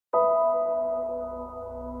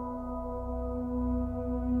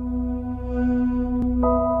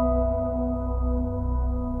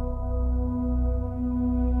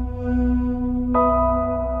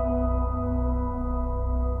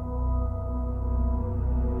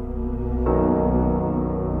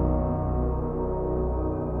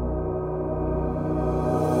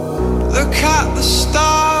the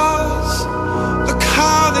stars, look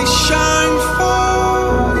how they shine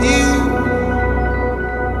for you,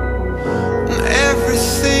 and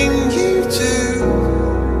everything you do.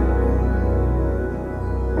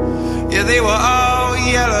 Yeah, they were all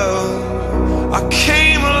yellow. I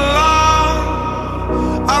came along,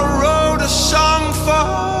 I wrote a song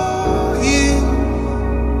for you,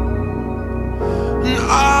 and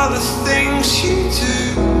all the things you do.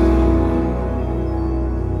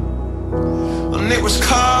 And it was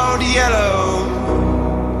called Yellow.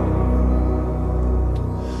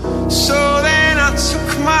 So then I took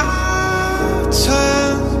my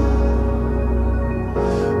turn.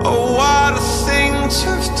 Oh, what a thing to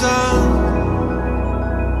have done.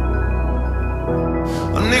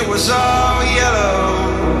 And it was all yellow.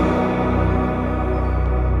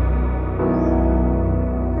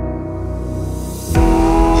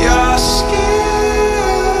 Your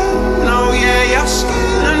skin, oh yeah, your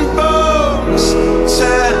skin and bones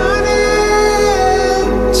turn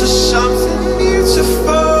into something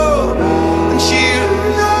beautiful. And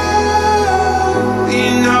you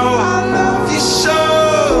know I love you so.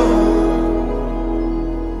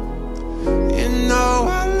 You know I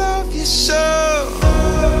love you so.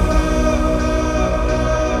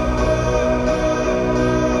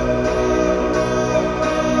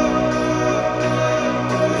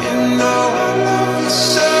 You know I love you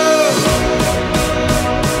so.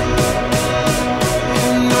 You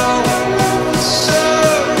know I love you so.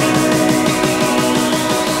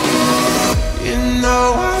 You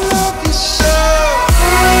know I love you so.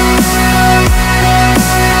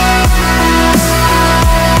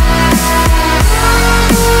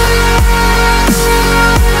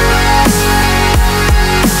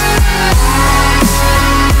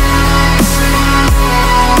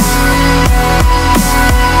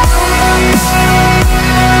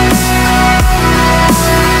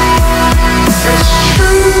 It's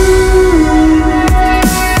true.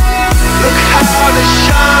 Look how they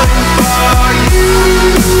shine for you.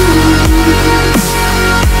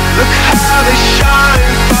 Look how they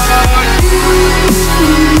shine for you.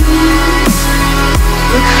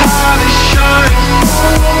 Look how they shine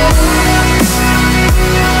for you.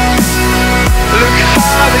 Look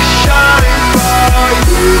how they shine for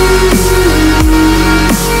you.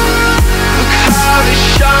 Look how they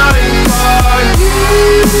shine for you.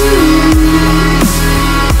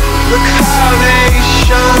 Look how they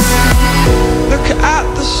shine. Look at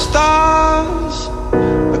the stars.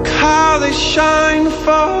 Look how they shine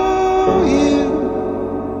for you,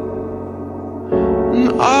 and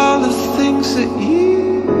all the things that you